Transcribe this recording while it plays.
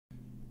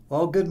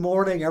Well, good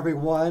morning,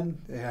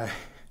 everyone.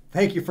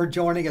 Thank you for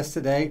joining us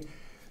today.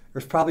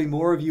 There's probably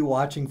more of you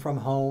watching from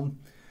home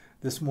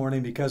this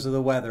morning because of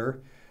the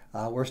weather.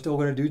 We're still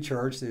going to do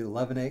church. The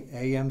 11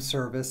 a.m.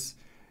 service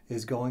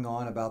is going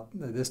on about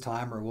this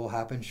time, or will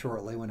happen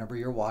shortly whenever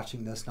you're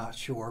watching this, not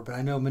sure. But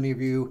I know many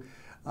of you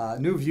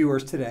new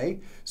viewers today,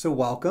 so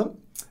welcome.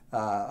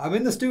 I'm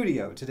in the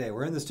studio today.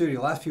 We're in the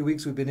studio. Last few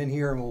weeks we've been in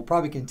here, and we'll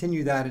probably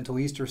continue that until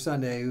Easter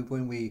Sunday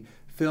when we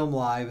film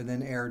live and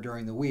then air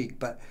during the week.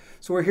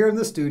 So we're here in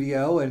the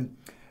studio, and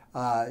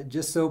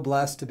just so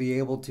blessed to be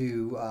able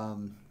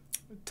to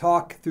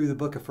talk through the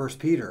book of 1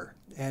 Peter.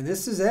 And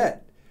this is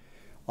it.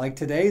 Like,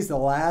 today's the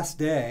last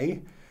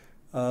day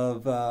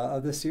of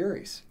the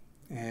series.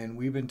 And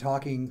we've been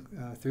talking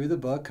through the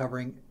book,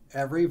 covering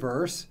every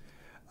verse.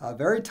 A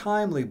very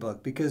timely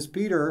book, because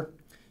Peter,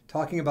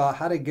 talking about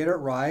how to get it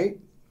right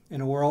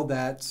in a world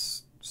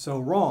that's so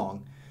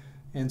wrong.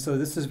 And so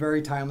this is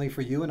very timely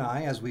for you and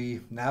I as we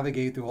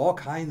navigate through all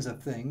kinds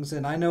of things.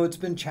 And I know it's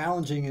been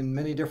challenging in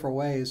many different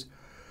ways,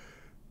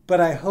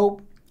 but I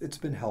hope it's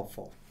been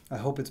helpful. I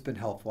hope it's been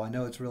helpful. I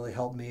know it's really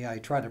helped me. I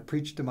try to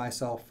preach to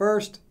myself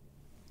first,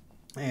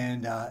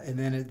 and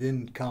then it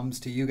then comes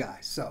to you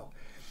guys. So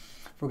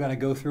we're going to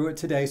go through it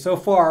today. So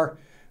far,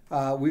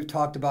 we've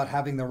talked about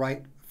having the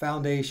right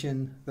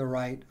foundation, the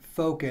right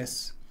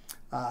focus,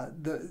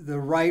 the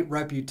right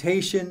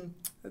reputation,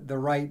 the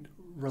right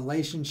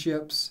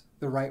relationships,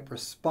 the right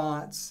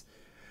response.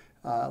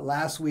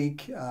 Last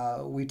week,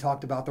 we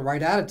talked about the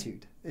right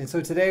attitude. And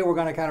so today we're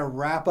going to kind of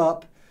wrap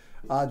up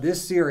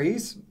this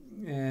series.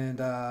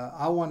 And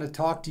I want to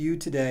talk to you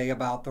today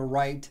about the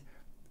right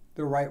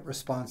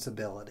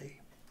responsibility,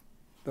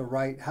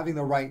 having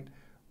the right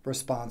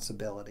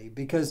responsibility.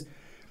 Because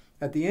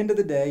at the end of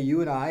the day,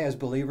 you and I, as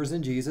believers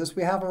in Jesus,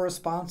 we have a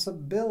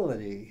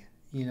responsibility,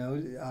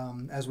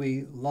 as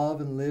we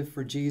love and live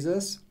for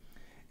Jesus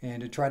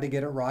and to try to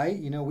get it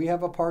right. We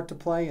have a part to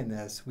play in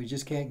this. We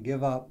just can't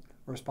give up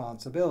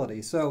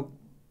responsibility. So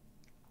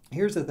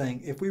here's the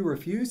thing. If we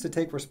refuse to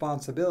take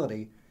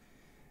responsibility,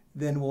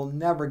 then we'll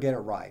never get it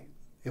right.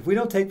 If we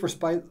don't take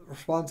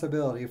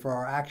responsibility for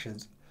our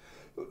actions,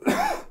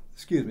 we'll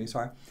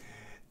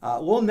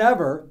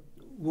never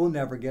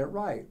get it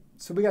right.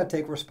 So we got to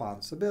take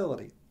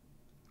responsibility.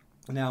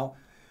 Now,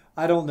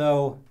 I don't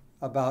know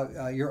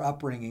about your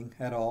upbringing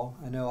at all.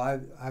 I know I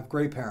have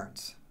great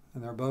parents,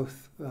 and they're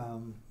both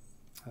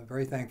I'm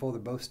very thankful.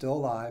 They're both still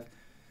alive.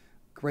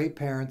 Great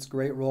parents,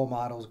 great role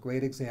models,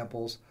 great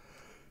examples.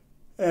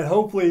 And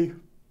hopefully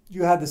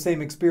you had the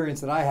same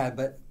experience that I had,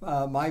 but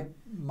my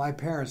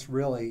parents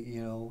really,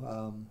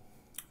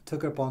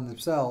 took it upon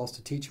themselves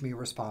to teach me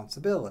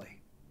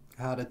responsibility,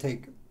 how to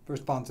take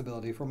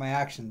responsibility for my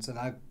actions. And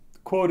I've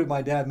quoted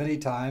my dad many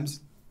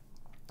times.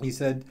 He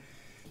said,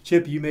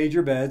 "Chip, you made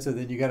your bed, so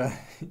then you gotta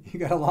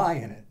lie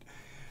in it.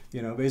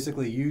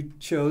 Basically you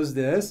chose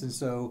this, and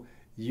so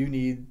you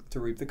need to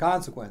reap the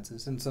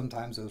consequences." And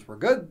sometimes those were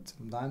good,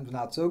 sometimes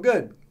not so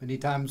good. Many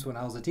times when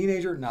I was a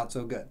teenager, not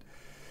so good.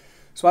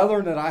 So I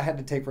learned that I had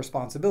to take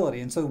responsibility.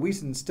 And so we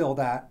instill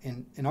that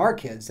in our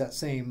kids, that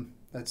same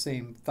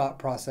thought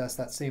process,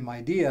 that same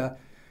idea,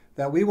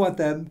 that we want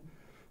them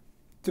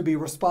to be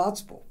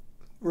responsible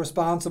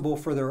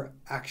for their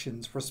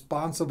actions,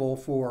 responsible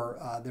for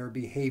their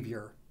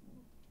behavior.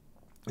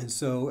 And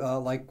so,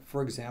 like,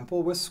 for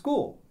example, with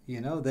school, we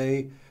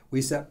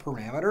set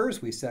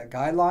parameters, we set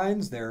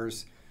guidelines,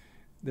 there's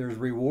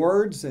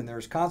rewards and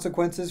there's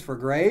consequences for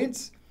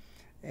grades.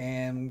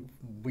 And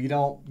we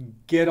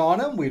don't get on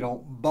them. We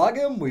don't bug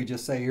them. We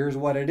just say, here's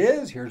what it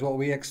is. Here's what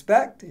we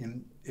expect.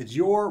 And it's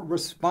your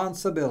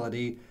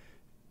responsibility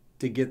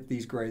to get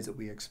these grades that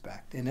we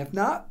expect. And if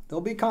not,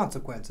 there'll be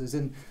consequences.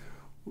 And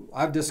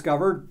I've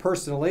discovered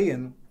personally,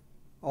 and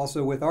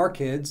also with our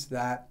kids,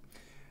 that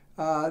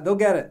they'll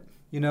get it.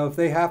 If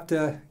they have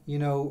to,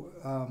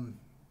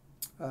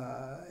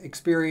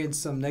 experience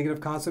some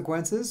negative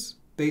consequences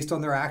based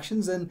on their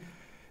actions, and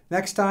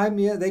next time,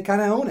 they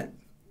kind of own it.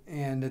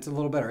 And it's a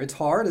little better. It's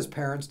hard as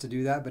parents to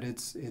do that, but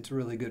it's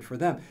really good for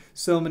them.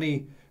 So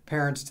many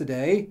parents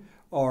today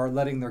are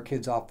letting their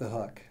kids off the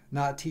hook,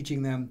 not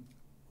teaching them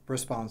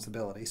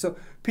responsibility. So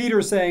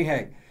Peter's saying,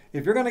 hey,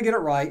 if you're going to get it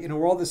right in a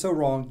world that's so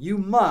wrong, you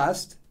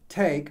must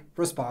take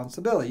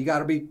responsibility. You got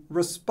to be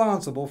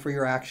responsible for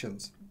your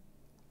actions.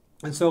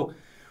 And so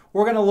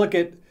we're going to look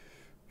at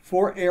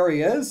 4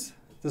 areas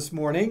this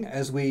morning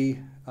as we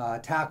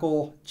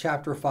tackle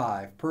chapter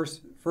 5,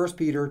 1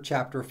 Peter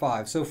chapter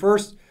 5. So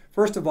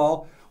First of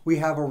all, we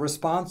have a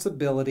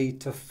responsibility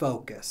to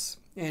focus.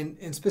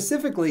 And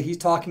specifically, he's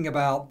talking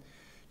about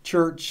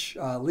church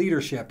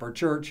leadership or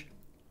church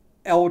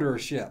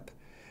eldership.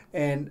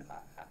 And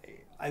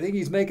I think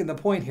he's making the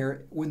point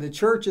here, when the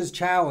church is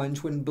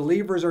challenged, when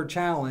believers are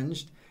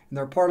challenged, and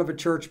they're part of a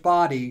church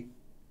body,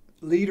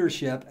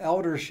 leadership,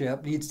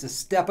 eldership needs to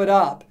step it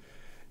up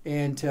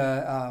and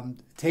to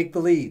take the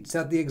lead,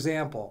 set the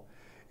example.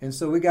 And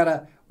so we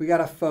gotta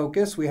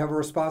focus. We have a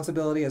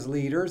responsibility as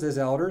leaders, as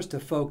elders, to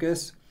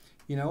focus,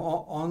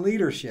 on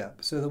leadership,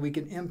 so that we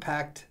can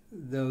impact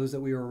those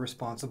that we are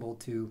responsible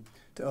to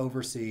to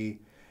oversee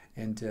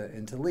and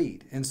to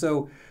lead. And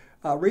so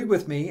read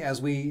with me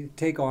as we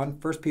take on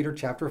 1 Peter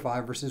chapter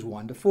 5, verses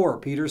 1 to 4.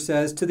 Peter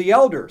says, to the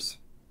elders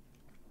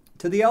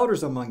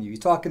among you. He's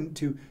talking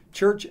to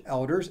church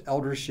elders,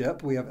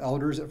 eldership. We have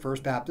elders at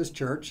First Baptist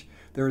Church.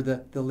 They're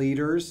the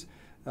leaders,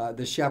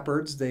 the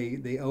shepherds.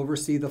 They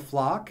oversee the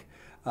flock.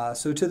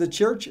 So to the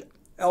church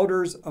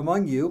elders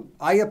among you,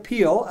 I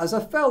appeal as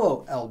a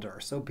fellow elder.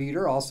 So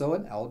Peter, also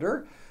an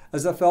elder,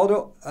 as a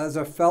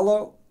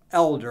fellow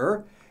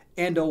elder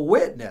and a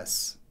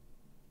witness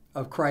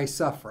of Christ's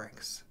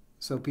sufferings.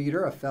 So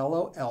Peter, a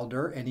fellow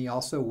elder, and he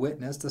also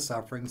witnessed the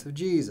sufferings of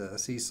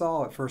Jesus. He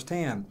saw it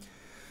firsthand.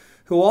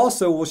 Who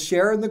also will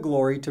share in the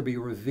glory to be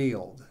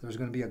revealed. There's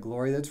going to be a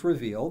glory that's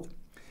revealed.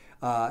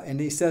 And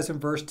he says in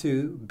verse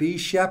 2, be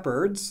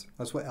shepherds.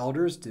 That's what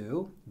elders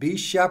do. Be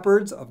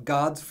shepherds of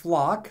God's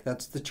flock.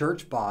 That's the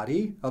church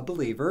body of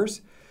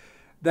believers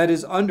that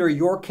is under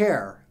your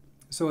care.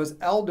 So as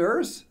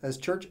elders, as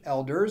church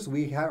elders,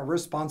 we have a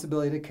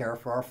responsibility to care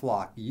for our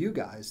flock. You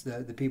guys,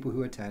 the people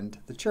who attend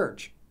the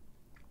church.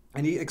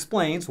 And he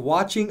explains,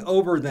 watching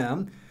over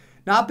them,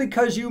 not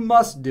because you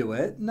must do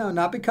it. No,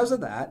 not because of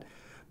that.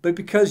 But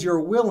because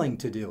you're willing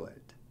to do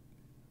it.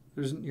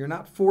 You're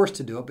not forced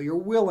to do it, but you're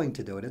willing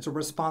to do it. It's a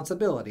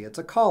responsibility. It's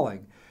a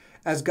calling,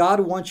 as God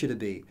wants you to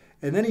be.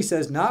 And then he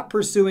says, not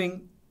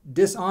pursuing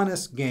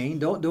dishonest gain.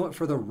 Don't do it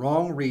for the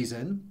wrong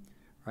reason,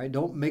 right?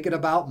 Don't make it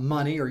about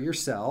money or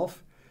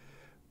yourself,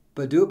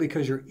 but do it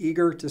because you're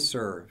eager to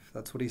serve.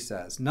 That's what he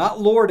says. Not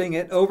lording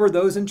it over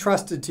those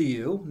entrusted to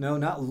you. No,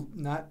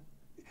 not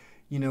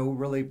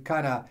really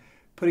kind of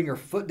putting your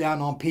foot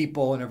down on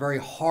people in a very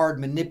hard,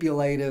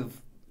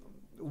 manipulative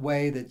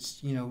way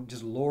that's,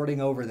 just lording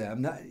over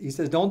them. He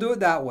says, don't do it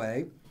that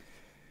way.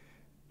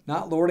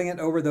 Not lording it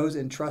over those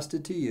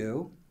entrusted to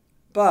you,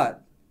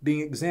 but being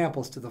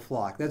examples to the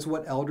flock. That's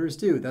what elders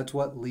do. That's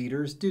what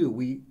leaders do.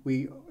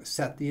 We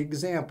set the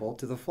example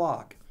to the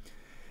flock.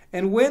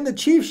 And when the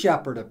chief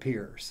shepherd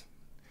appears,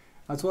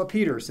 that's what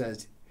Peter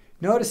says.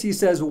 Notice he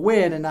says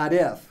when and not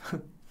if.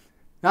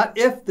 Not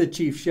if the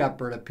chief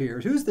shepherd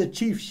appears. Who's the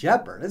chief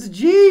shepherd? It's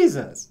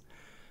Jesus.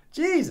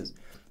 Jesus.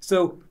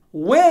 So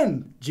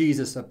when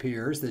Jesus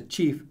appears, the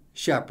chief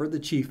shepherd, the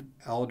chief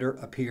elder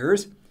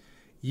appears,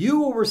 you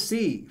will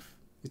receive.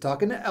 He's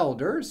talking to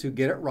elders who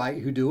get it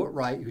right, who do it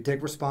right, who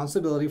take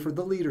responsibility for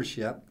the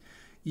leadership.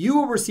 You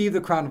will receive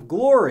the crown of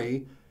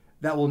glory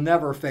that will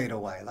never fade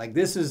away. Like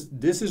this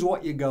is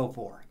what you go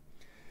for.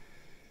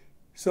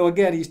 So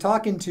again, he's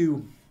talking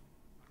to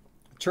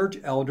church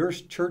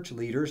elders, church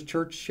leaders,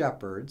 church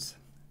shepherds.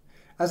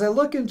 As I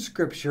look in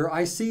Scripture,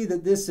 I see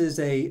that this is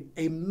a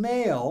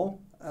male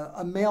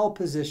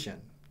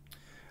position.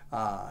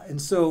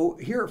 And so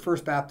here at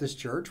First Baptist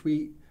Church,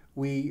 we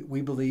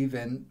believe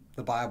in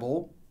the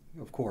Bible,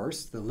 of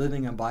course. The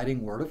living,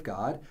 abiding Word of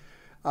God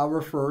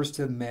refers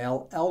to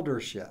male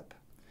eldership.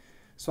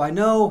 So I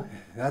know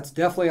that's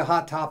definitely a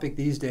hot topic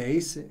these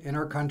days in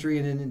our country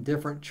and in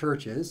different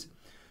churches.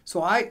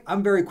 So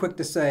I'm very quick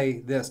to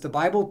say this. The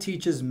Bible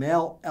teaches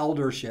male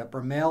eldership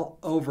or male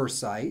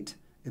oversight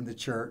in the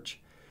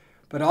church,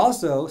 but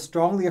also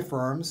strongly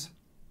affirms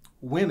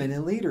women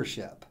in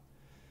leadership.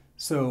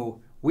 So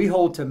we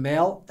hold to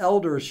male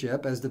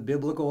eldership as the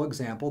biblical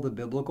example, the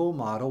biblical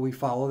model. We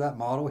follow that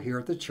model here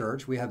at the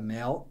church. We have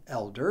male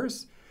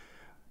elders,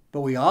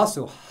 but we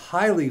also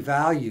highly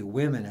value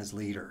women as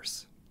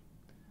leaders.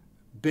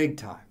 Big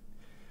time.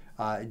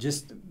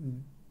 Just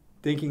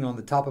thinking on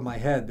the top of my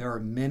head, there are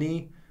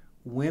many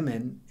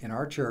women in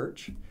our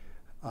church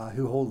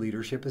who hold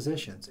leadership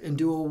positions and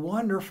do a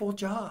wonderful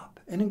job,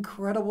 an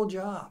incredible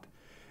job.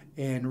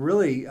 And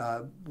really,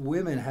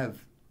 women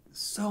have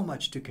so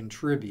much to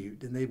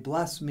contribute, and they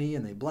bless me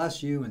and they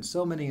bless you and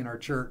so many in our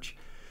church.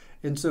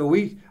 And so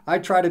I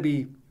try to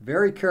be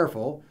very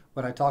careful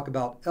when I talk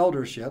about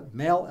eldership,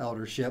 male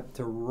eldership,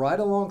 to right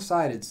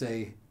alongside it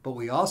say, but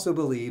we also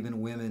believe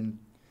in women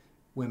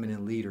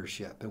in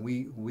leadership. And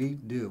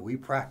we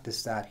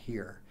practice that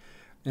here.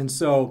 And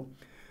so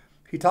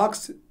he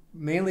talks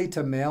mainly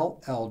to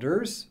male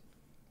elders,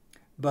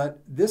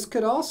 but this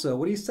could also,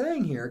 what he's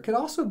saying here, could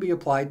also be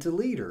applied to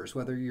leaders,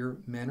 whether you're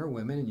men or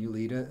women and you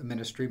lead a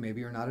ministry,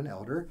 maybe you're not an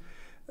elder.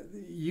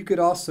 You could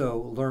also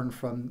learn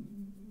from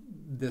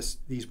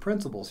these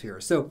principles here.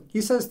 So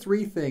he says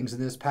three things in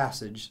this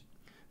passage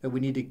that we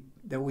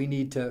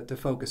need to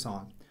focus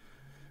on.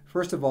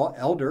 First of all,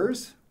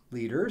 elders,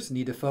 leaders,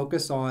 need to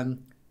focus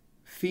on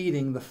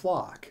feeding the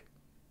flock.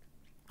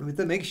 We have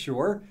to make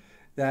sure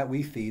that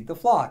we feed the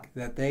flock,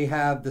 that they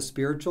have the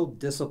spiritual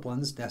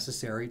disciplines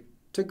necessary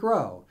to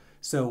grow.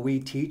 So we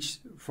teach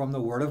from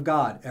the Word of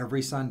God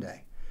every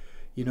Sunday.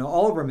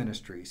 All of our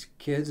ministries,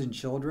 kids and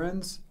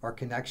children's, our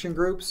connection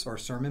groups, our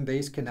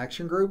sermon-based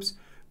connection groups,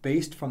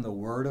 based from the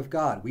Word of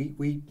God.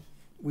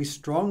 We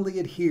strongly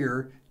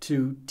adhere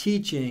to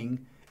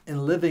teaching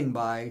and living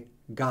by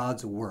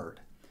God's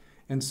Word.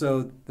 And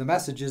so the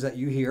messages that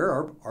you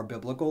hear are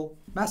biblical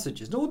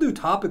messages. And we'll do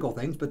topical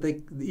things, but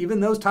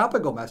even those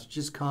topical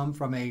messages come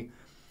from a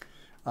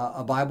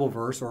Bible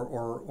verse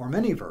or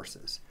many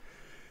verses.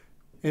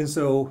 And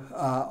so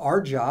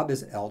our job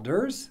as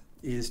elders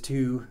is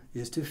to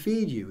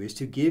feed you, is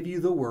to give you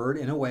the word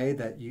in a way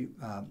that you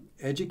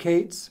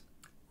educates,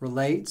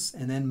 relates,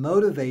 and then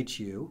motivates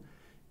you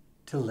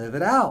to live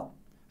it out.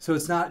 So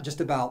it's not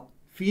just about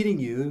feeding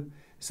you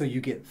so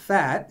you get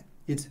fat.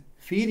 It's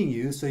feeding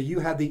you so you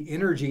have the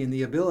energy and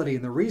the ability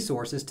and the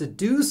resources to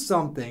do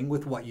something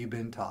with what you've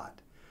been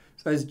taught.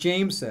 So as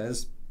James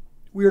says,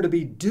 we are to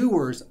be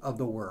doers of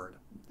the word.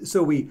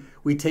 So we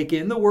take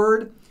in the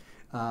word,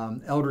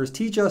 elders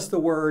teach us the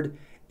word,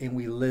 and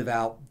we live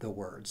out the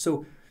word.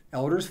 So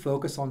elders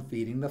focus on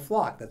feeding the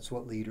flock. That's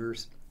what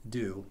leaders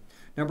do.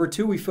 Number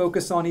 2,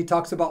 he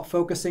talks about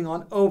focusing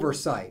on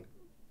oversight.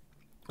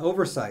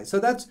 Oversight. So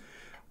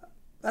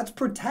that's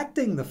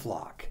protecting the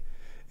flock.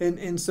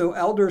 And so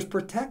elders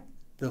protect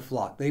the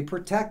flock. They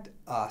protect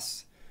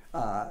us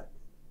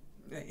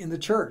in the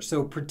church.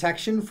 So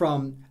protection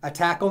from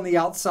attack on the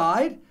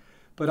outside,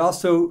 but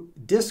also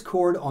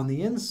discord on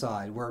the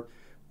inside,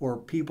 where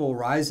people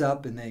rise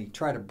up and they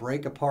try to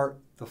break apart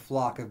the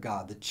flock of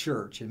God, the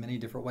church, in many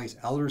different ways.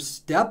 Elders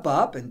step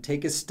up and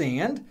take a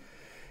stand.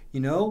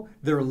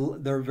 They're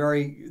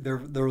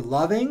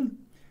loving,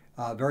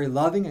 very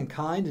loving and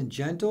kind and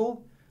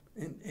gentle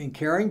and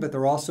caring, but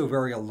they're also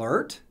very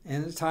alert.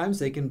 And at times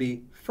they can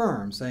be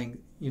firm, saying,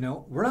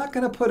 we're not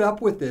going to put up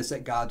with this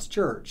at God's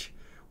church.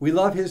 We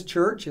love his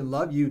church and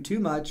love you too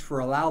much for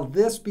allow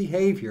this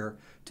behavior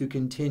to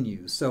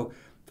continue. So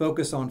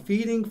focus on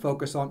feeding,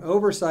 focus on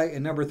oversight.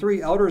 And number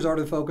 3, elders are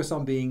to focus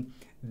on being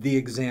the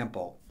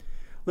example.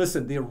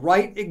 Listen, the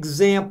right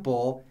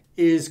example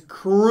is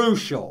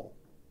crucial,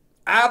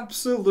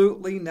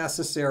 absolutely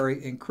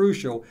necessary and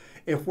crucial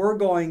if we're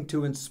going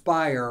to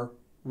inspire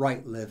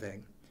right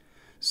living.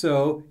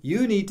 So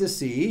you need to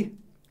see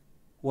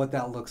what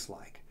that looks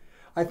like.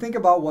 I think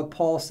about what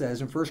Paul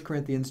says in 1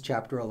 Corinthians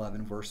chapter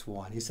 11, verse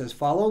 1. He says,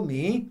 follow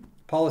me.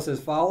 Paul says,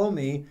 follow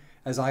me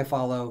as I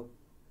follow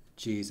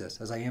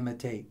Jesus, as I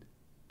imitate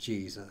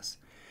Jesus.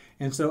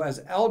 And so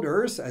as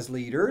elders, as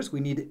leaders, we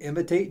need to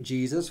imitate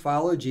Jesus,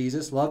 follow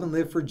Jesus, love and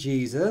live for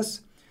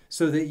Jesus,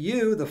 so that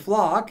you, the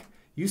flock,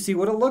 you see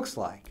what it looks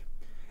like.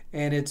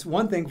 And it's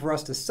one thing for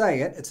us to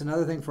say it. It's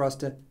another thing for us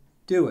to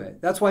do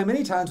it. That's why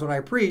many times when I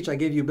preach, I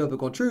give you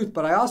biblical truth,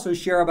 but I also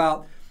share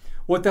about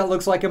what that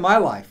looks like in my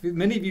life.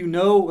 Many of you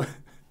know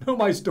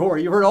my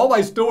story. You've heard all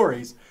my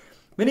stories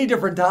many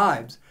different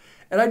times.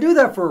 And I do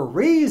that for a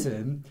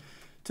reason,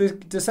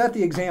 to set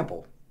the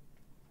example.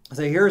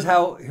 Say, here's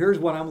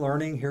what I'm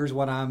learning, here's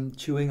what I'm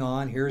chewing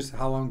on, here's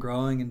how I'm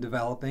growing and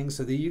developing,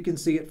 so that you can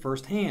see it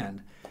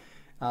firsthand,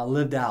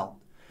 lived out.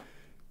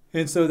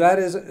 And so that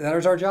is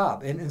our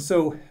job. And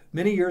so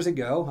many years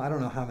ago, I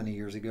don't know how many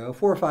years ago,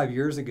 4 or 5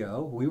 years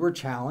ago, we were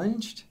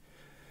challenged.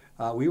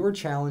 We were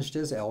challenged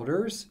as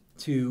elders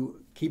to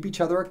keep each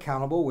other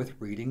accountable with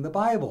reading the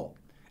Bible.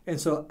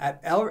 And so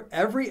at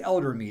every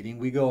elder meeting,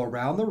 we go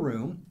around the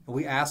room and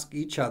we ask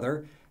each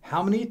other,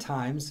 how many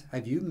times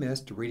have you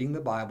missed reading the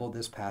Bible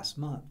this past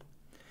month?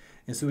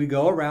 And so we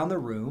go around the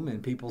room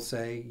and people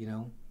say,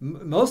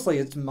 mostly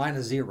it's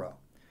 -0.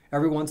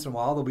 Every once in a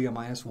while there'll be a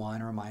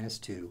 -1 or a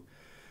 -2.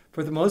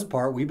 For the most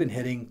part, we've been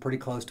hitting pretty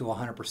close to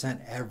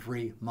 100%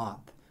 every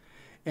month.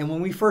 And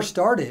when we first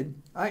started,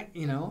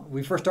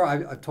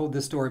 I've told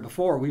this story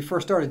before, we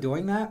first started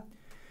doing that,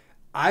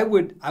 I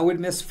would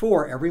miss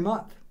 4 every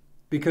month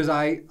because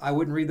I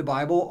wouldn't read the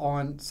Bible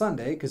on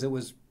Sunday because it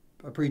was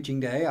a preaching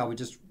day. I would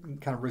just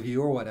kind of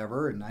review or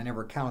whatever, and I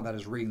never counted that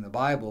as reading the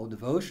Bible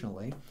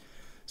devotionally.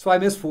 So I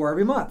missed 4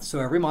 every month. So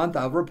every month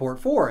I would report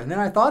 4. And then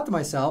I thought to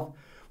myself,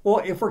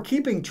 well, if we're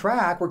keeping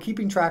track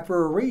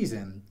for a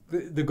reason.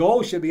 The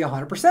goal should be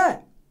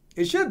 100%.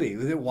 It should be.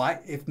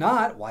 Why? If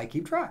not, why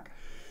keep track?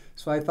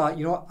 So I thought,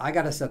 I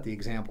got to set the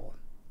example.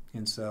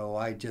 And so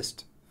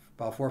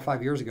about 4 or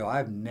 5 years ago,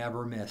 I've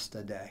never missed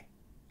a day.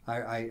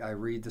 I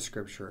read the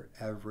scripture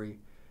every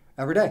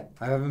day.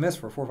 I haven't missed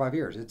for 4 or 5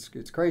 years.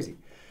 It's crazy.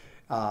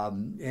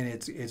 And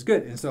it's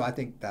good. And so I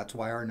think that's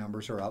why our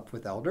numbers are up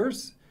with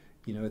elders.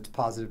 It's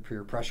positive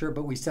peer pressure,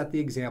 but we set the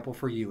example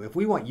for you. If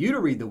we want you to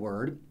read the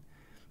word,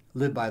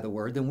 live by the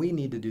word, then we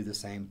need to do the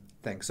same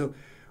thing. So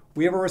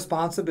we have a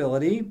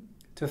responsibility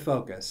to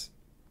focus.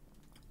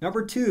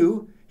 Number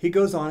 2, he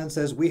goes on and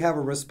says we have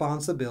a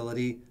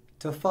responsibility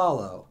to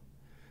follow,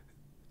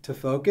 to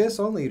focus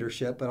on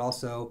leadership, but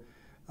also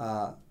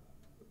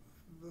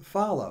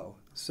follow.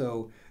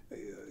 So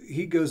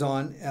he goes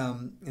on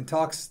and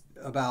talks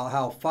about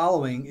how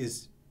following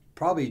is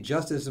probably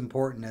just as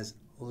important as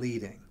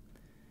leading.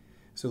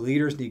 So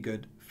leaders need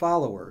good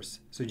followers.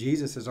 So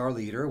Jesus is our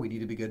leader. We need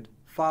to be good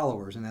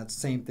followers. And that's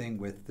the same thing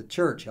with the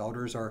church.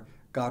 Elders are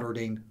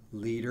God-ordained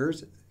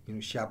leaders,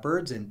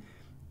 shepherds. And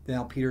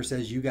now Peter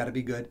says you got to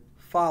be good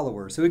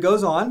followers. So he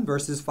goes on,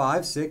 verses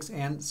 5, 6,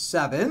 and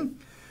 7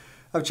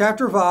 of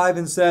chapter 5,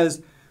 and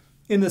says,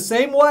 in the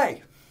same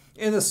way,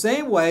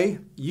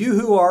 you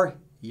who are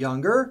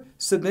younger,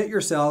 submit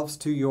yourselves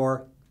to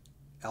your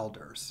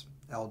elders.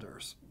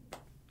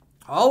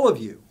 All of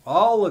you,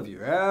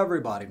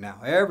 everybody,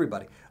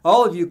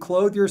 all of you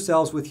clothe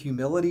yourselves with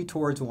humility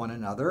towards one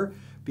another,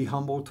 be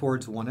humble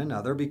towards one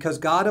another, because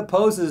God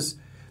opposes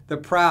the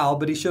proud,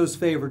 but he shows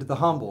favor to the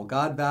humble.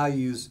 God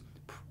values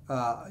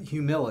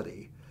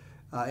humility.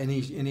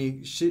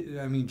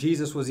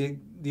 Jesus was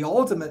the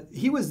ultimate,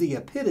 he was the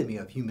epitome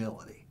of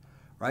humility,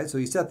 right? So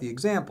he set the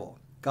example.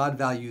 God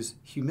values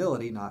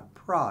humility, not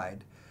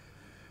pride.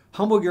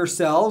 Humble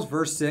yourselves,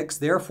 verse 6,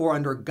 therefore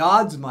under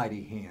God's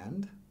mighty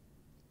hand,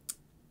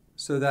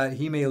 so that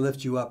he may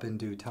lift you up in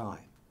due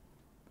time.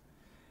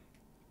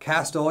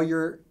 Cast all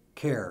your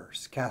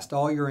cares, cast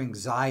all your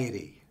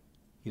anxiety,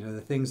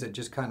 the things that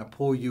just kind of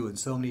pull you in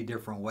so many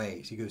different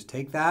ways. He goes,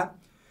 take that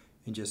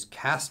and just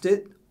cast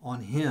it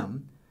on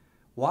him.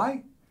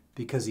 Why?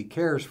 Because he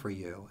cares for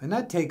you. And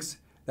that takes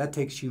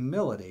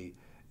humility.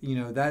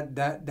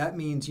 That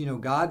means,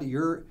 God,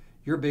 you're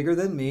bigger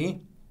than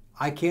me.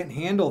 I can't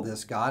handle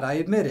this, God. I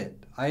admit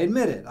it.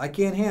 I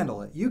can't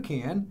handle it. You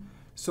can.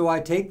 So I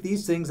take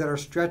these things that are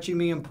stretching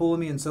me and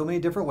pulling me in so many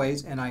different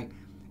ways, and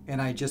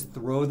I just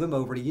throw them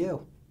over to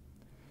you.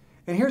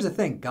 And here's the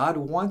thing. God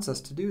wants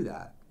us to do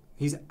that.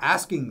 He's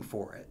asking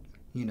for it.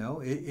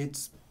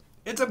 It's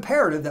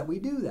imperative that we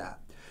do that.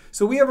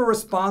 So we have a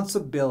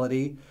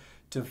responsibility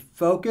to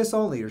focus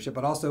on leadership,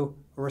 but also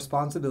a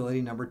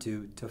responsibility, number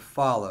 2, to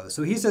follow.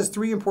 So he says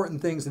 3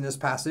 important things in this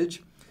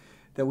passage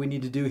that we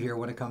need to do here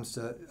when it comes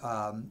to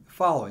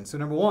following. So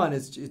number 1,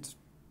 it's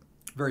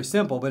very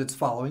simple, but it's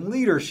following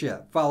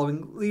leadership.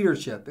 Following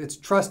leadership. It's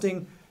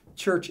trusting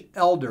church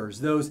elders,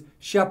 those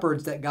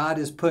shepherds that God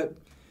has put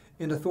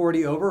in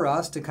authority over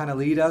us to kind of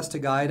lead us, to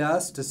guide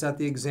us, to set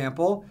the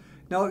example.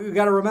 Now, you've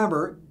got to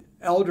remember,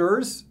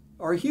 elders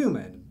are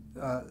human,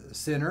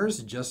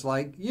 sinners just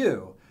like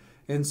you.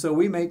 And so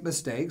we make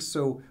mistakes,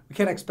 so we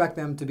can't expect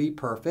them to be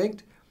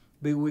perfect.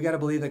 But we got to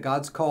believe that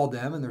God's called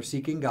them and they're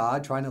seeking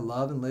God, trying to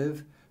love and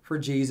live for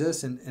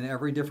Jesus in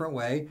every different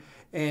way,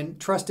 and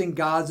trusting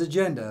God's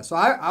agenda. So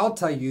I'll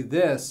tell you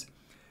this,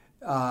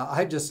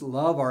 I just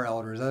love our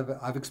elders.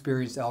 I've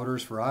experienced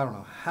elders for I don't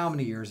know how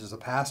many years as a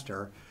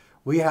pastor.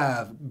 We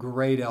have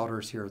great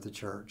elders here at the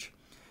church.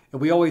 And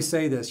we always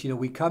say this,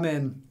 we come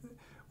in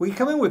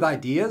with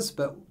ideas,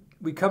 but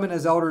we come in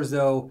as elders,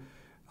 though,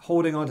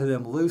 holding onto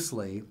them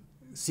loosely,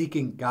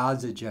 seeking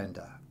God's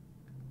agenda.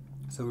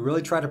 So we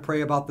really try to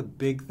pray about the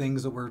big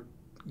things that we're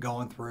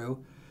going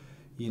through,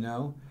 and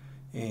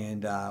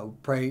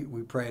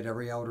we pray at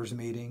every elders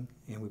meeting,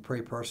 and we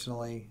pray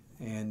personally,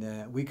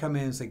 and we come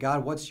in and say,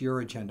 God, what's your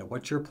agenda?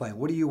 What's your plan?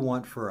 What do you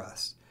want for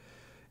us?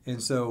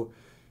 And so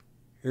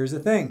here's the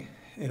thing.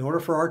 In order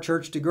for our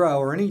church to grow,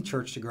 or any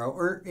church to grow,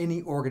 or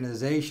any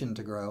organization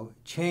to grow,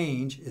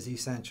 change is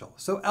essential.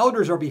 So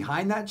elders are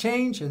behind that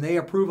change, and they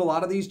approve a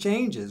lot of these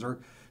changes, or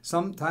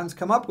sometimes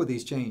come up with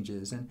these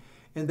changes, and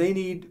they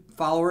need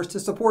followers to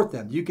support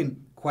them. You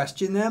can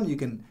question them, you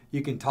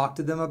can talk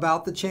to them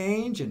about the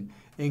change and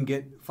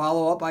get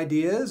follow-up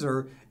ideas,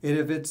 or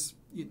if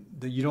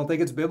you don't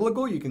think it's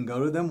biblical, you can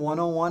go to them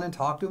one-on-one and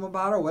talk to them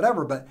about it or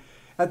whatever. But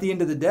at the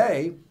end of the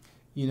day,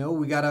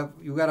 we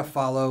gotta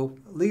follow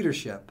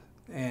leadership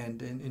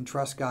and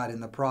trust God in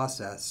the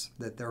process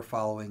that they're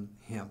following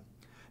him.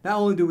 Not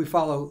only do we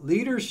follow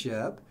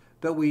leadership,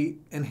 but we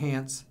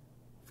enhance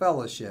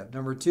fellowship.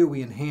 Number 2,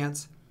 we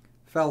enhance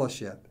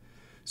fellowship.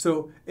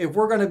 So if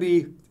we're going to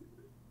be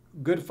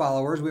good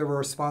followers, we have a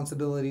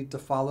responsibility to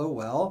follow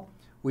well.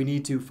 We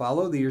need to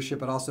follow leadership,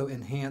 but also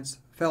enhance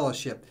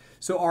fellowship.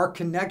 So our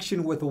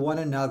connection with one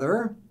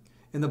another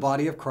in the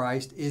body of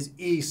Christ is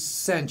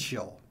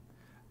essential.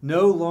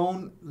 No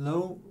lone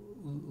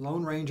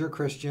ranger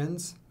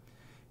Christians.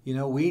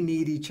 We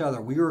need each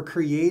other. We were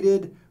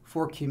created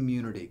for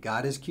community.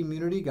 God is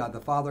community. God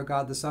the Father,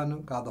 God the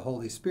Son, God the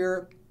Holy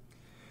Spirit.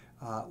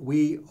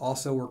 We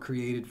also were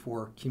created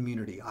for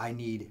community. I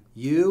need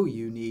you.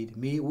 You need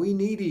me. We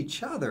need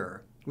each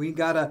other. We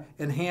got to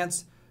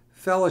enhance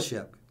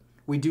fellowship.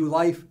 We do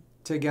life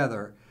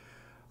together.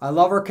 I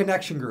love our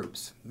connection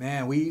groups.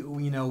 Man,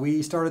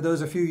 we started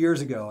those a few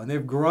years ago, and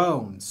they've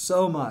grown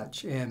so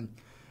much. And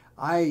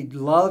I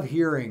love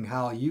hearing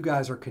how you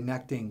guys are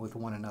connecting with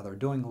one another,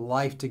 doing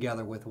life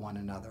together with one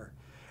another.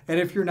 And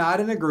if you're not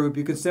in a group,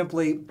 you can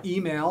simply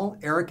email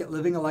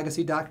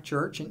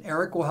eric@livingalegacy.church, and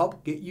Eric will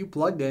help get you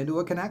plugged into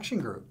a connection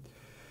group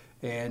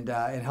and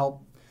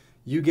help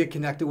you get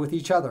connected with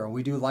each other. And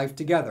we do life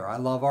together. I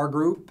love our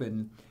group,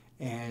 and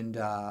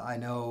I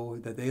know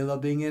that they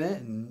love being in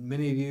it, and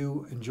many of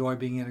you enjoy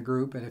being in a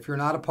group. And if you're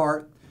not a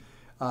part,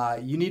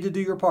 you need to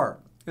do your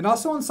part. And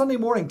also on Sunday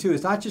morning, too,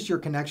 it's not just your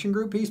connection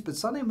group piece, but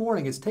Sunday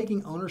morning, it's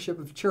taking ownership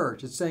of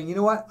church. It's saying, you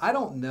know what, I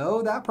don't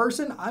know that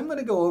person. I'm going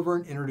to go over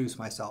and introduce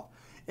myself.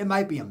 It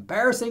might be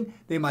embarrassing.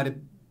 They might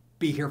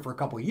be here for a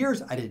couple of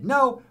years. I didn't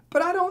know,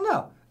 but I don't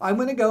know. I'm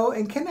going to go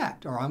and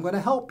connect, or I'm going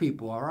to help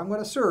people, or I'm going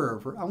to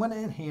serve, or I'm going to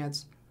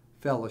enhance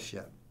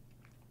fellowship.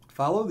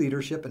 Follow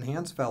leadership,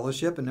 enhance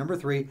fellowship, and number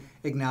 3,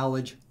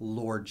 acknowledge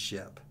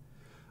lordship.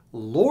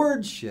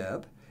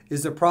 Lordship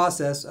is the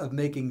process of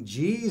making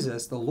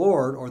Jesus the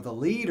Lord or the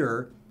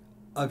leader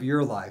of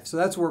your life. So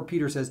that's where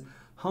Peter says,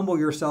 humble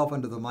yourself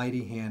under the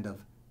mighty hand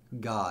of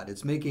God.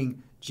 It's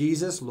making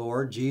Jesus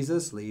Lord,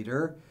 Jesus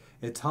leader.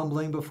 It's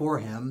humbling before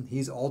him.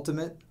 He's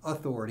ultimate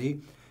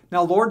authority.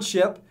 Now,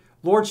 lordship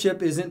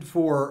isn't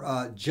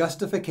for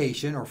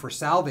justification or for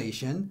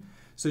salvation.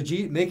 So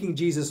making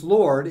Jesus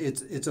Lord,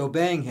 it's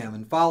obeying him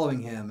and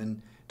following him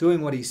and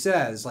doing what he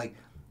says. Like,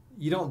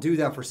 you don't do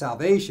that for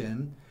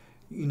salvation.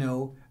 You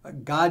know,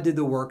 God did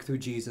the work through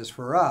Jesus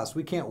for us.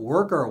 We can't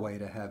work our way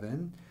to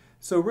heaven.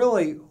 So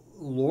really,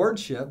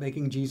 lordship,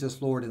 making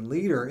Jesus Lord and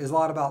leader, is a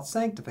lot about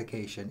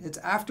sanctification. It's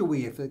after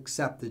we have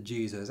accepted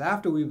Jesus,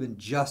 after we've been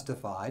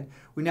justified,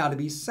 we now to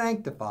be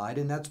sanctified,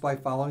 and that's by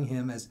following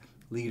him as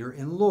leader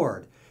and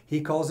Lord.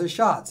 He calls his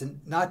shots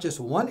in not just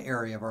one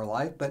area of our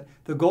life, but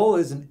the goal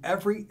is in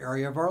every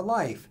area of our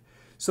life.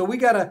 So we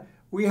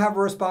have a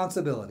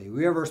responsibility.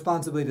 We have a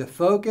responsibility to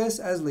focus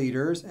as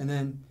leaders, and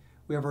then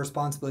we have a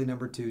responsibility,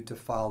 number 2, to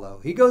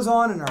follow. He goes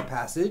on in our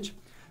passage.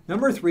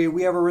 Number 3,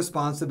 we have a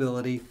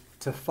responsibility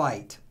to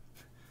fight.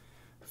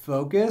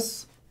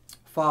 Focus,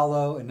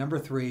 follow, and number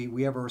 3,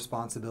 we have a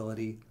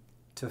responsibility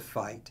to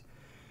fight.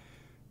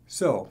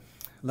 So,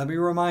 let me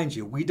remind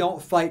you, we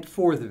don't fight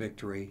for the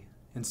victory.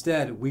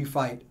 Instead, we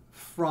fight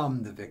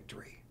from the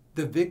victory.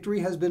 The victory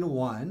has been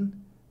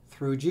won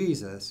through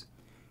Jesus.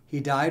 He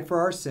died for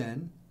our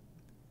sin.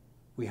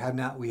 We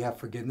have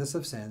forgiveness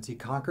of sins. He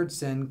conquered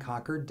sin,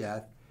 conquered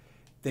death.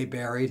 They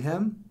buried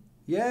him.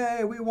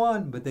 Yay, we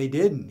won. But they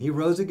didn't. He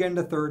rose again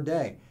the third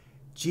day.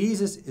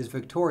 Jesus is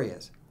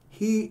victorious.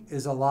 He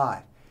is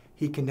alive.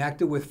 He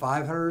connected with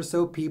 500 or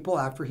so people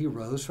after he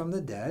rose from the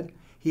dead.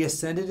 He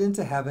ascended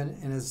into heaven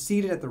and is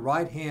seated at the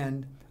right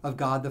hand of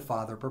God the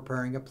Father,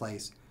 preparing a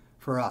place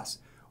for us.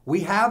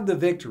 We have the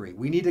victory.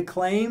 We need to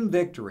claim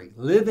victory,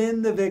 live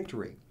in the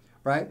victory,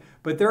 right?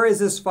 But there is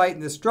this fight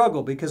and this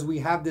struggle because we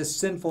have this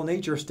sinful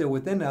nature still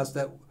within us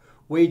that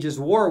wages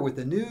war with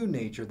the new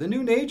nature. The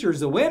new nature is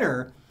the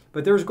winner,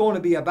 but there's going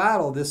to be a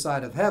battle this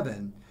side of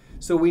heaven.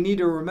 So we need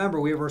to remember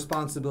we have a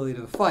responsibility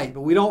to fight,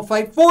 but we don't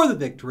fight for the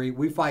victory.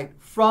 We fight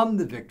from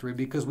the victory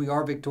because we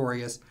are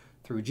victorious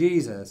through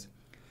Jesus.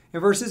 In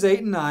verses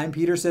 8 and 9,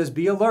 Peter says,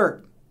 be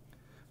alert.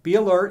 Be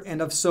alert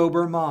and of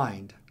sober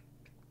mind.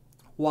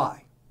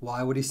 Why?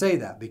 Why would he say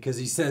that? Because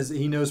he says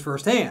he knows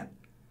firsthand.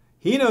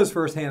 He knows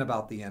firsthand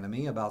about the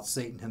enemy, about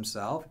Satan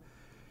himself,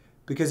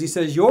 because he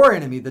says, your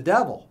enemy, the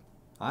devil.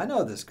 I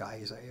know this guy.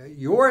 He's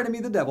your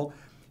enemy, the devil.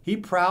 He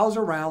prowls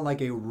around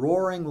like a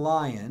roaring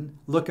lion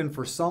looking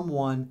for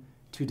someone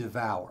to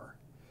devour.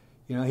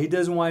 You know, he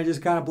doesn't want to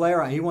just kind of play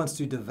around. He wants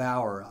to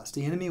devour us.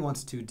 The enemy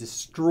wants to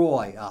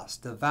destroy us,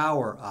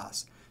 devour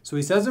us. So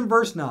he says in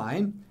verse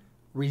 9,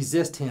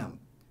 resist him.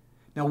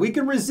 Now we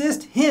can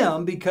resist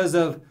him because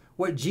of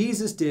what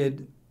Jesus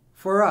did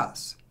for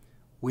us.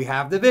 We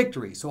have the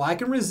victory. So I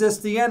can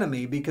resist the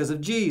enemy because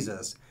of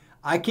Jesus.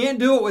 I can't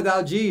do it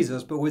without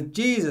Jesus, but with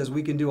Jesus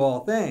we can do all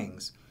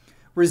things.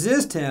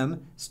 Resist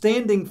him,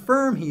 standing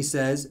firm, he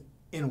says,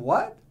 in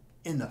what?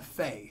 In the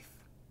faith.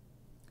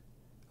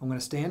 I'm going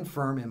to stand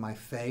firm in my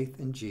faith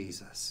in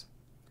Jesus.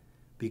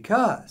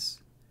 Because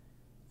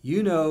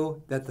you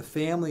know that the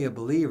family of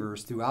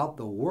believers throughout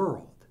the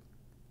world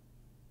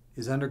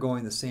is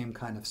undergoing the same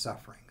kind of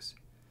sufferings.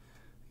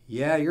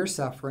 Yeah, you're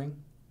suffering.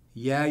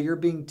 Yeah, you're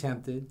being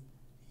tempted.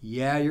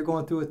 Yeah, you're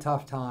going through a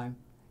tough time.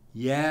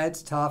 Yeah,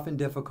 it's tough and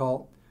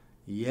difficult.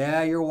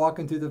 Yeah, you're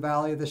walking through the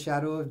valley of the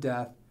shadow of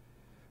death.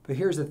 But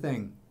here's the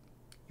thing.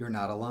 You're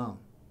not alone.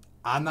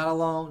 I'm not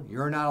alone.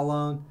 You're not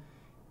alone.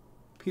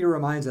 Peter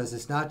reminds us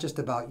it's not just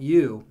about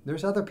you.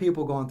 There's other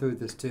people going through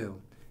this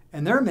too.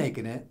 And they're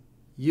making it.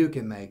 You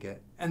can make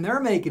it. And they're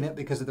making it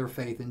because of their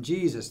faith in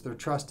Jesus, their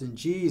trust in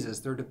Jesus,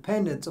 their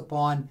dependence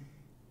upon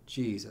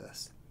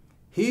Jesus.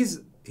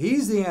 He's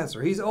the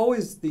answer. He's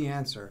always the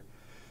answer.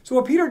 So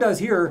what Peter does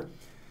here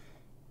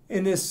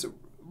in this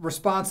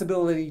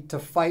responsibility to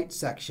fight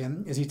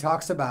section is he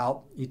talks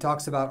about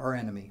our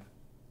enemy.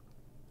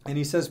 And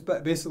he says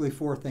basically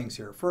 4 things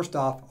here. First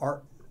off,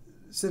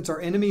 since our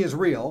enemy is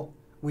real,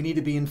 we need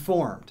to be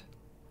informed.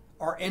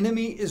 Our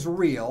enemy is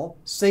real.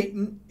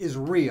 Satan is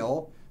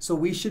real. So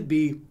we should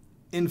be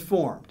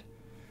informed,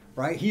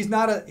 right? He's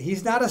not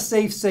a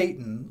safe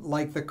Satan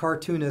like the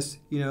cartoonist,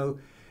 a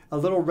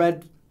little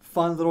red,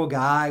 fun little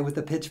guy with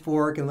a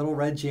pitchfork and little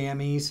red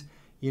jammies,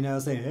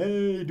 saying,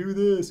 hey, do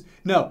this.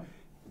 No,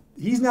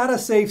 he's not a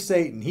safe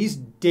Satan. He's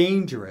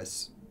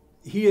dangerous.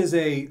 He is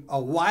a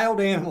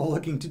wild animal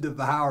looking to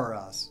devour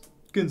us,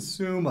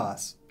 consume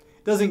us.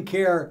 Doesn't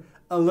care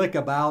a lick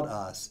about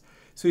us.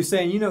 So he's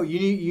saying, you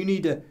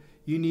need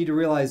to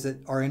realize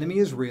that our enemy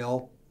is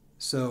real.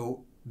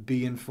 So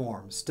be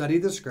informed. Study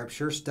the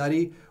scripture.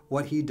 Study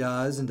what he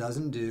does and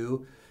doesn't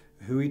do,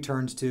 who he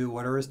turns to,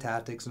 what are his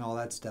tactics, and all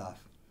that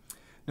stuff.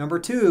 Number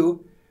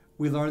 2,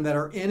 we learn that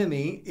our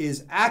enemy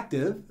is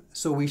active,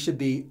 so we should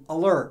be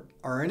alert.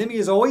 Our enemy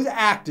is always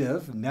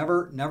active,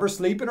 never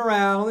sleeping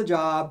around on the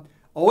job,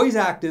 always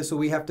active, so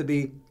we have to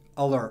be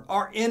alert.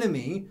 Our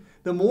enemy,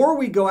 the more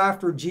we go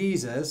after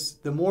Jesus,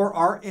 the more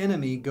our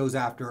enemy goes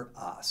after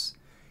us.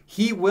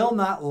 He will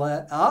not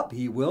let up.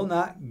 He will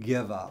not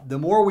give up. The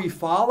more we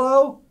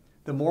follow,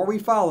 the more we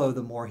follow,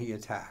 the more he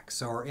attacks.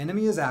 So our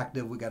enemy is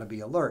active. We got to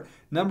be alert.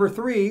 Number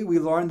 3, we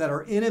learned that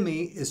our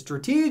enemy is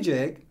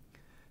strategic,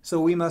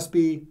 so we must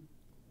be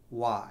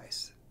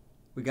wise.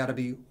 We got to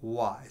be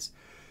wise.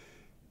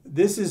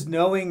 This is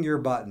knowing your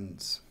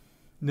buttons,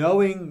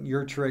 knowing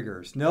your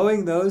triggers,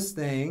 knowing those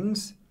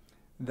things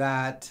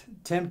that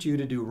tempt you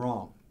to do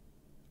wrong,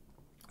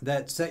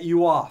 that set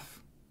you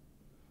off,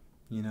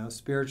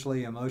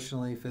 spiritually,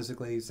 emotionally,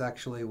 physically,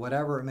 sexually,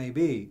 whatever it may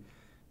be.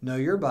 Know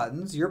your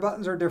buttons. Your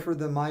buttons are different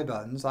than my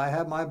buttons. I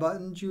have my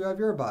buttons. You have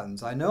your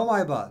buttons. I know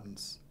my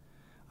buttons.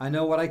 I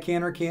know what I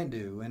can or can't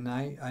do. And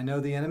I know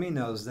the enemy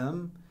knows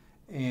them,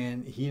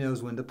 and he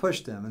knows when to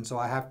push them. And so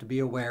I have to be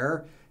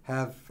aware,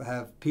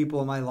 have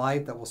people in my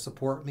life that will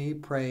support me,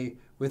 pray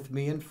with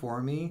me and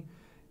for me,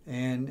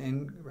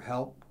 and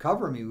help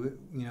cover me,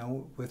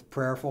 with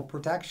prayerful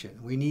protection.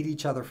 We need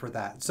each other for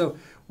that. So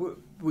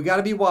we got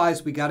to be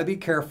wise. We got to be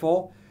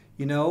careful.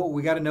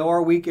 We got to know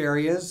our weak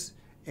areas.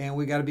 And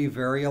we got to be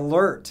very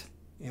alert,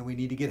 and we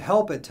need to get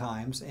help at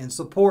times and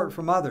support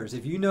from others.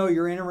 If you know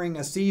you're entering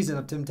a season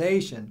of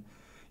temptation,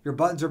 your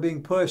buttons are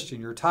being pushed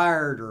and you're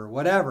tired or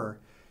whatever,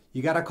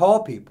 you got to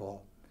call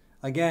people.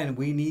 Again,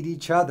 we need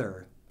each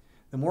other.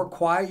 The more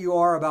quiet you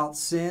are about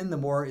sin, the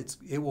more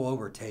it will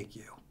overtake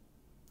you.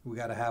 We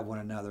got to have one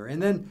another. And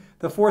then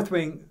the 4th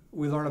thing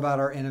we learn about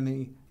our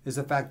enemy is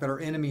the fact that our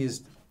enemy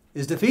is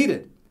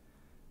defeated.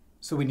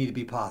 So we need to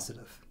be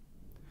positive.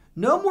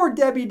 No more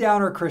Debbie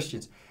Downer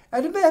Christians.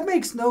 That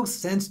makes no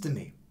sense to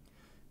me.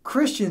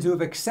 Christians who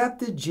have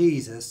accepted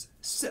Jesus,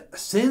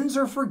 sins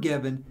are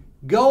forgiven,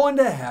 go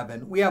into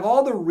heaven. We have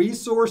all the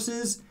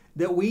resources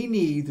that we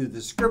need through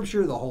the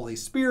Scripture, the Holy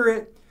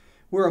Spirit.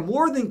 We're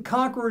more than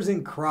conquerors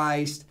in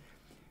Christ.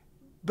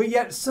 But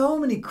yet so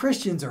many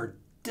Christians are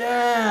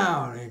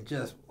down and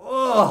just,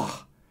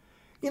 ugh.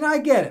 I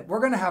get it. We're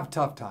going to have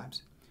tough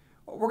times.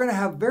 We're going to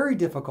have very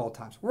difficult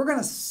times. We're going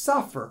to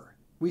suffer.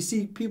 We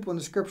see people in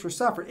the Scripture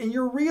suffer, and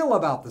you're real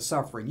about the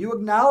suffering. You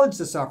acknowledge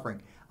the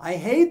suffering. I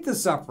hate the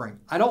suffering.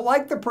 I don't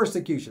like the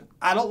persecution.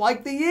 I don't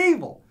like the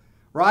evil,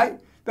 right?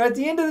 But at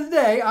the end of the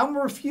day, I'm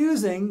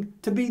refusing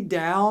to be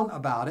down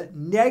about it,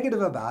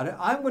 negative about it.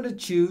 I'm going to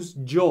choose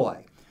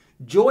joy.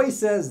 Joy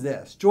says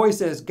this. Joy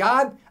says,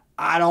 God,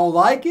 I don't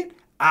like it.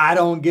 I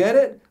don't get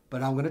it,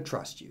 but I'm going to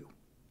trust you.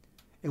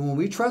 And when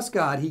we trust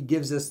God, he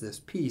gives us this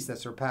peace that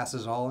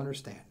surpasses all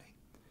understanding.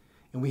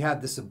 And we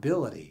have this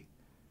ability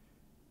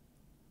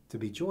to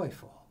be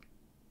joyful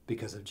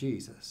because of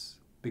Jesus,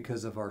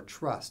 because of our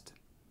trust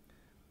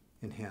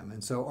in him.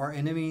 And so our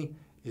enemy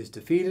is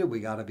defeated. We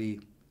got to be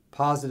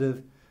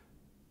positive.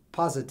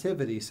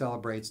 Positivity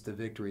celebrates the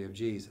victory of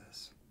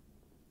Jesus.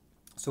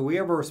 So we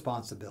have a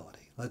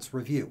responsibility. Let's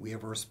review. We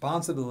have a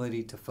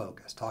responsibility to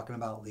focus, talking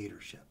about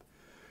leadership.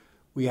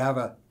 We have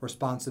a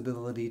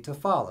responsibility to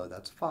follow.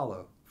 That's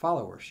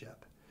followership.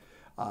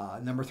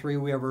 Number 3,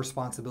 we have a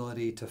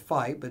responsibility to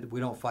fight, but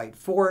we don't fight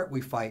for it. We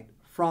fight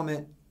from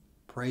it.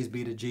 Praise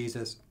be to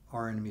Jesus.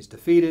 Our enemy's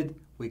defeated.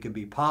 We can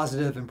be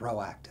positive and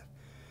proactive.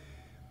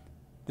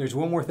 There's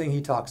one more thing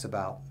he talks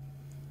about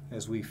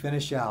as we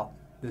finish out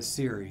this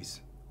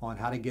series on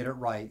how to get it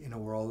right in a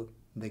world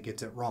that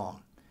gets it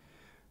wrong.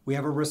 We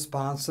have a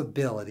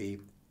responsibility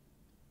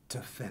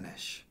to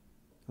finish.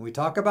 When we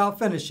talk about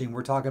finishing,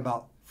 we're talking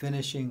about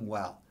finishing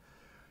well.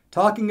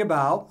 Talking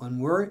about when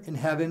we're in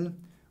heaven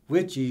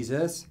with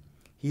Jesus,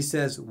 he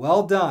says,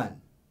 well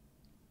done,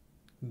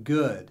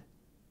 good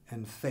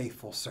and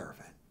faithful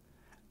servant.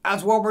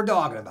 That's what we're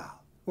talking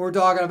about. We're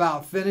talking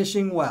about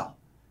finishing well.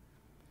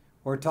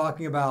 We're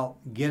talking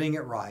about getting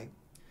it right.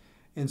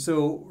 And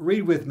so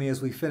read with me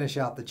as we finish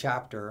out the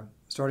chapter,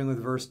 starting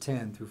with verse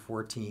 10 through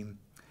 14.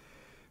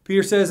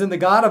 Peter says, and the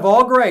God of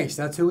all grace,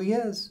 that's who he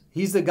is.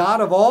 He's the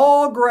God of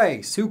all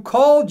grace who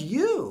called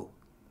you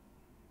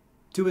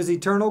to his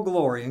eternal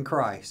glory in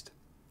Christ.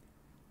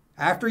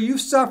 After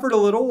you've suffered a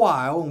little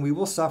while, and we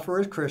will suffer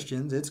as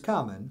Christians, it's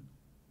coming,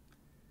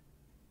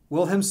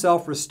 will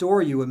himself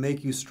restore you and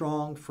make you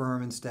strong,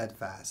 firm, and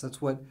steadfast.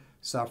 That's what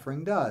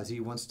suffering does. He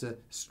wants to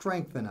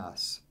strengthen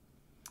us,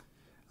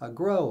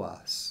 grow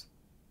us.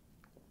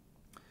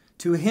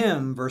 To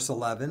him, verse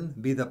 11,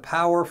 be the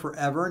power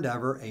forever and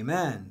ever.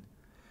 Amen.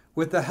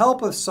 With the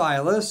help of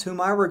Silas,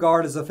 whom I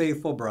regard as a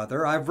faithful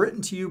brother, I've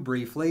written to you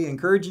briefly,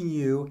 encouraging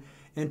you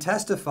and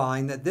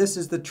testifying that this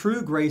is the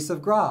true grace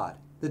of God.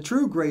 The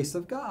true grace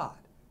of God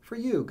for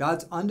you.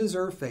 God's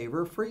undeserved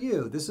favor for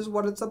you. This is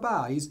what it's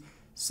about. He's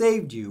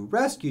saved you,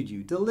 rescued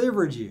you,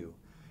 delivered you.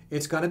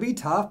 It's going to be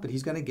tough, but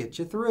he's going to get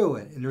you through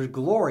it. And there's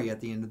glory at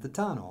the end of the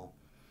tunnel.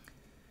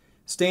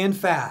 Stand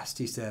fast,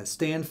 he says.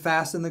 Stand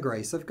fast in the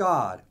grace of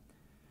God.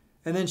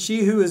 And then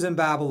she who is in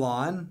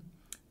Babylon,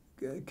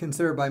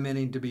 considered by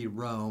many to be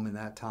Rome in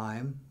that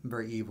time, a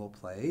very evil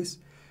place,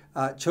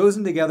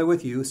 chosen together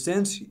with you,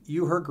 sends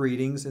you her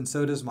greetings, and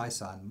so does my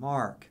son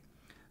Mark.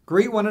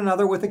 Greet one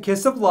another with a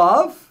kiss of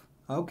love.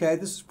 Okay,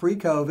 this is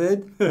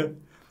pre-COVID.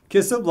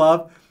 Kiss of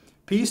love.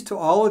 Peace to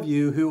all of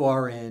you who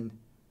are in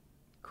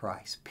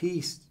Christ.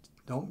 Peace.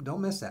 Don't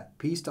miss that.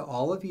 Peace to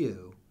all of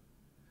you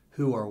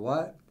who are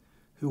what?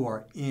 Who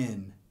are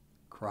in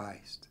Christ.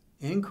 Christ.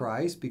 In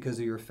Christ because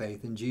of your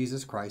faith in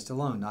Jesus Christ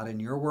alone, not in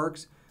your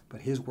works,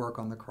 but his work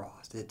on the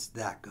cross. It's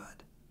that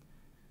good.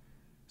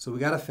 So we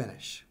got to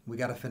finish. We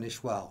got to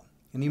finish well.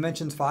 And he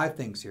mentions 5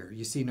 things here.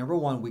 You see, number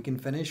 1, we can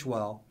finish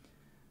well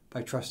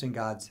by trusting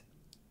God's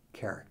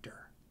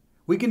character.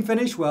 We can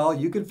finish well.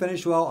 You can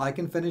finish well. I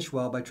can finish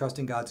well by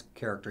trusting God's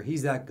character.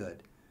 He's that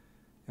good.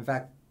 In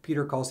fact,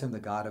 Peter calls him the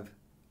God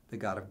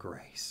of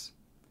grace.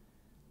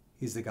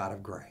 He's the God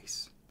of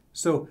grace.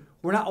 So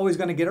we're not always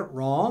going to get it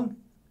wrong.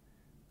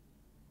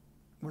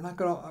 We're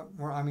not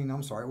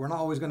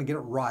always going to get it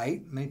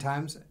right. Many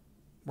times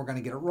we're going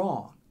to get it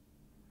wrong.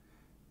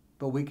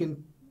 But we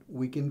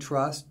can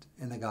trust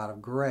in the God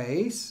of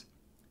grace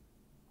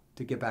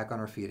to get back on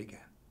our feet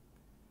again,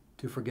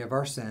 to forgive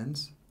our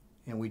sins,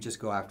 and we just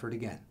go after it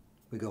again.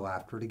 We go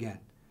after it again.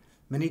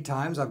 Many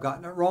times I've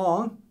gotten it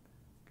wrong,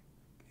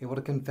 able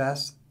to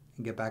confess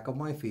and get back on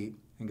my feet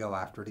and go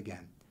after it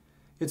again.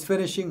 It's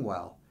finishing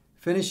well.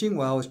 Finishing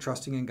well is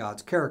trusting in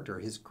God's character,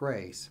 his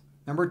grace.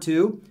 Number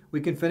 2, we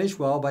can finish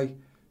well by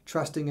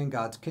trusting in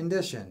God's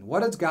condition.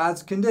 What is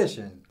God's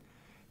condition?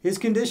 His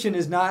condition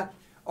is not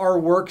our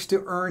works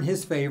to earn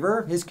his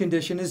favor. His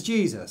condition is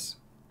Jesus.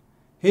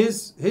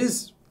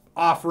 His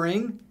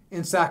offering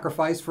and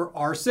sacrifice for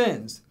our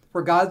sins.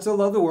 For God so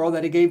loved the world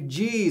that he gave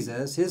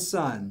Jesus, his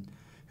son,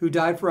 who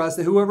died for us,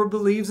 that whoever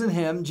believes in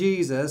him,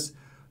 Jesus,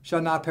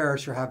 shall not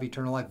perish or have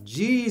eternal life.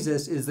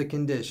 Jesus is the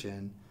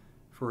condition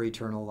for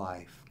eternal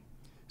life.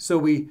 So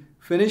we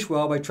finish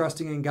well by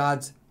trusting in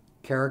God's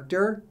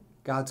character,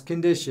 God's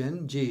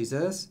condition,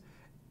 Jesus.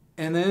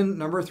 And then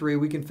number 3,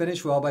 we can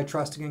finish well by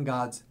trusting in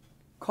God's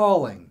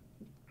calling.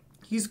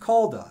 He's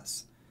called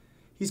us.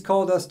 He's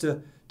called us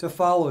to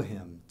follow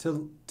him,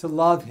 to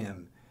love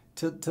him,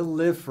 to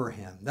live for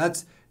him.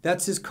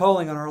 That's his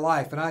calling on our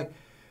life. And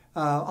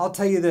I'll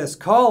tell you this,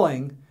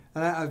 calling,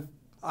 and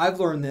I've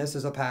learned this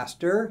as a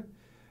pastor,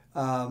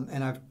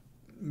 and I've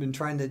been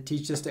trying to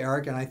teach this to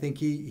Eric, and I think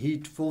he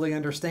fully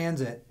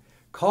understands it.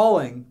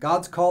 Calling,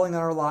 God's calling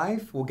on our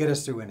life will get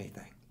us through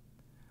anything.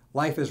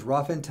 Life is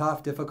rough and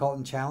tough, difficult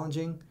and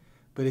challenging,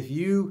 but if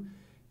you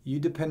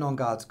depend on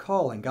God's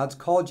calling, God's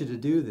called you to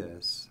do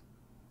this,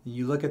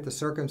 you look at the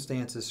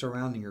circumstances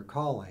surrounding your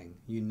calling,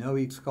 you know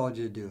he's called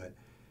you to do it,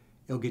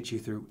 it'll get you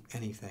through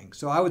anything.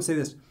 So I would say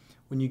this,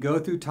 when you go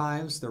through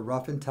times, they're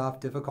rough and tough,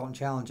 difficult and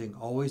challenging,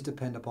 always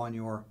depend upon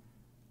your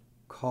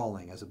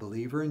calling as a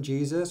believer in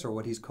Jesus or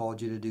what he's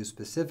called you to do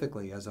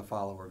specifically as a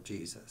follower of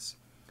Jesus.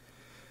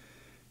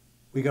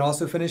 We can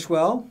also finish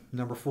well,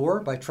 number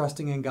 4, by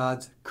trusting in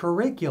God's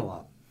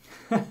curriculum.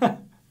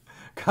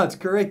 God's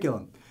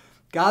curriculum.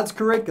 God's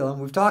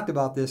curriculum, we've talked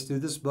about this through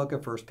this book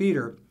of 1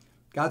 Peter.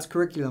 God's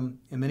curriculum,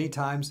 and many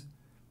times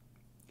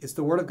it's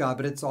the Word of God,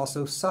 but it's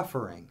also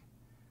suffering.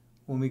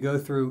 When we go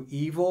through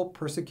evil,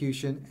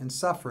 persecution, and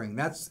suffering,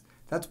 that's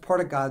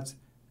part of God's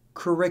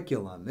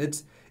curriculum.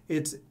 It's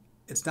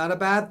not a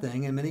bad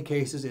thing. In many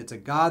cases, it's a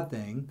God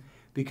thing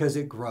because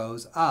it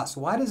grows us.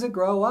 Why does it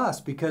grow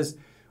us? Because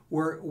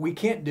we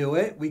can't do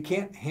it. We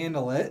can't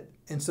handle it.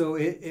 And so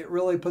it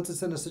really puts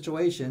us in a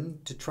situation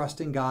to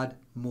trust in God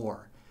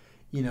more.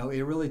 You know,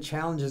 it really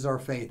challenges our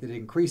faith. It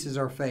increases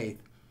our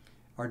faith,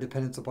 our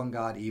dependence upon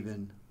God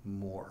even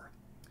more.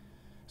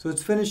 So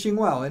it's finishing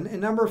well. In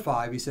number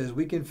 5, he says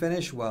we can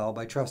finish well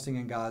by trusting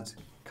in God's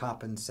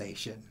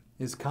compensation.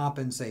 His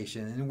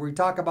compensation. And when we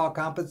talk about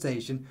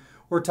compensation,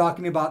 we're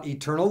talking about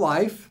eternal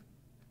life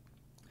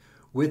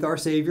with our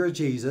Savior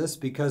Jesus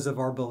because of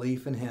our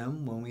belief in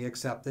him when we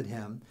accepted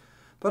him.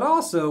 But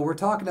also we're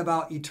talking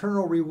about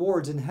eternal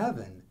rewards in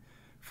heaven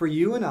for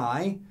you and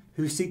I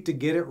who seek to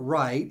get it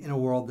right in a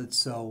world that's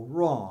so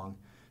wrong.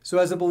 So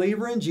as a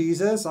believer in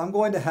Jesus, I'm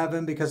going to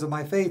heaven because of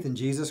my faith in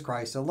Jesus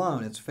Christ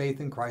alone. It's faith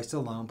in Christ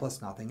alone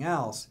plus nothing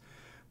else.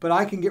 But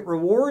I can get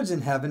rewards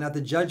in heaven at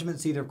the judgment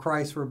seat of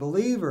Christ for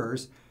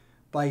believers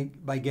by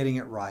getting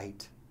it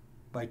right,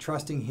 by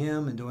trusting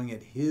him and doing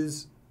it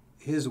his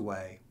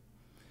way,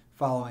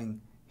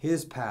 following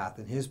his path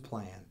and his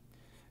plan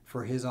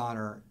for his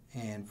honor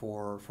and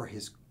for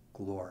his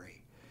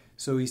glory.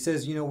 So he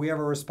says, you know, we have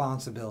a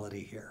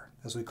responsibility here.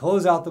 As we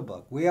close out the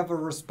book, we have a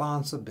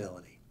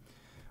responsibility.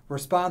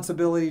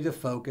 Responsibility to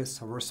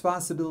focus, a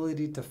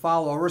responsibility to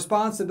follow, a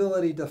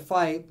responsibility to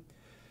fight,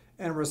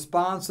 and a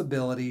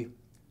responsibility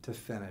to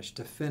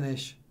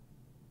finish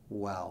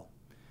well.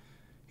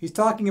 He's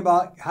talking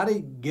about how to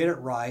get it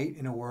right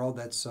in a world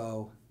that's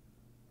so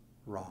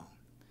wrong.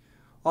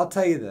 I'll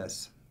tell you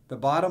this, the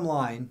bottom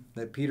line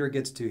that Peter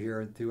gets to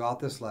here throughout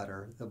this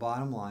letter, the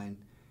bottom line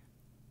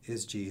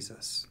is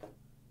Jesus.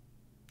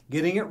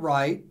 Getting it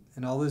right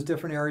in all those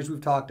different areas we've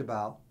talked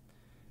about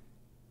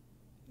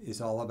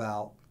is all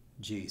about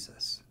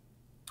Jesus.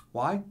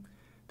 Why?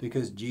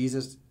 Because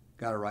Jesus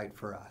got it right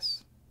for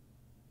us.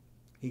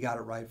 He got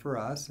it right for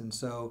us. And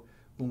so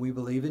when we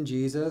believe in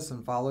Jesus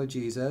and follow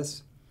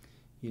Jesus,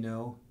 you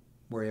know,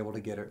 we're able to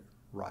get it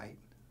right.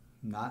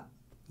 Not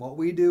what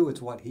we do,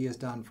 it's what he has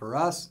done for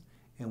us,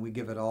 and we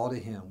give it all to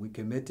him. We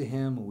commit to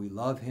him, and we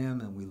love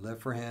him, and we live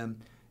for him.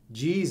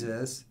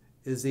 Jesus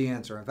is the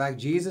answer. In fact,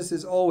 Jesus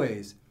is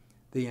always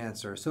the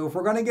answer. So if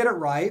we're going to get it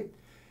right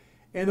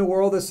in the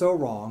world that's so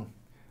wrong,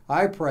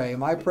 I pray,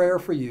 my prayer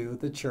for you,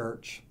 the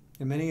church,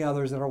 and many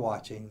others that are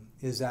watching,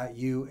 is that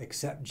you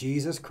accept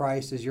Jesus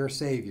Christ as your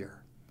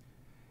Savior.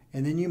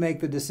 And then you make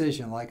the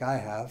decision, like I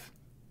have,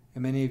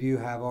 and many of you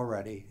have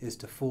already, is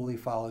to fully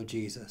follow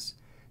Jesus.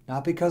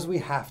 Not because we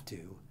have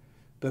to,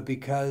 but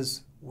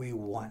because we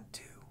want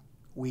to.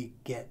 We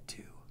get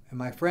to. And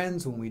my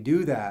friends, when we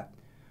do that,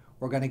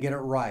 we're going to get it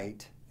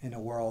right in a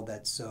world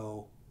that's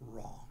so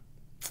wrong.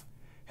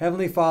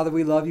 Heavenly Father,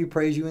 we love you,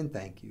 praise you, and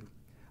thank you.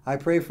 I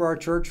pray for our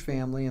church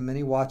family and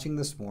many watching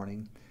this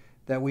morning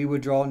that we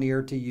would draw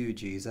near to you,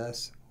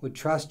 Jesus, would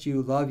trust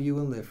you, love you,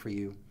 and live for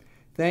you.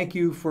 Thank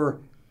you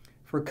for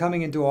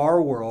coming into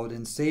our world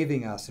and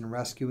saving us and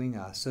rescuing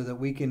us so that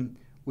we can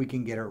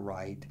get it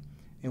right.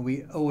 And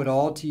we owe it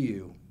all to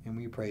you, and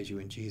we praise you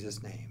in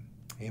Jesus' name.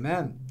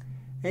 Amen.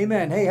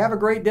 Amen. Hey, have a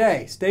great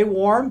day. Stay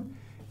warm.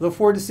 Look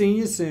forward to seeing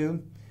you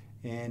soon,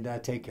 and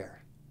take care.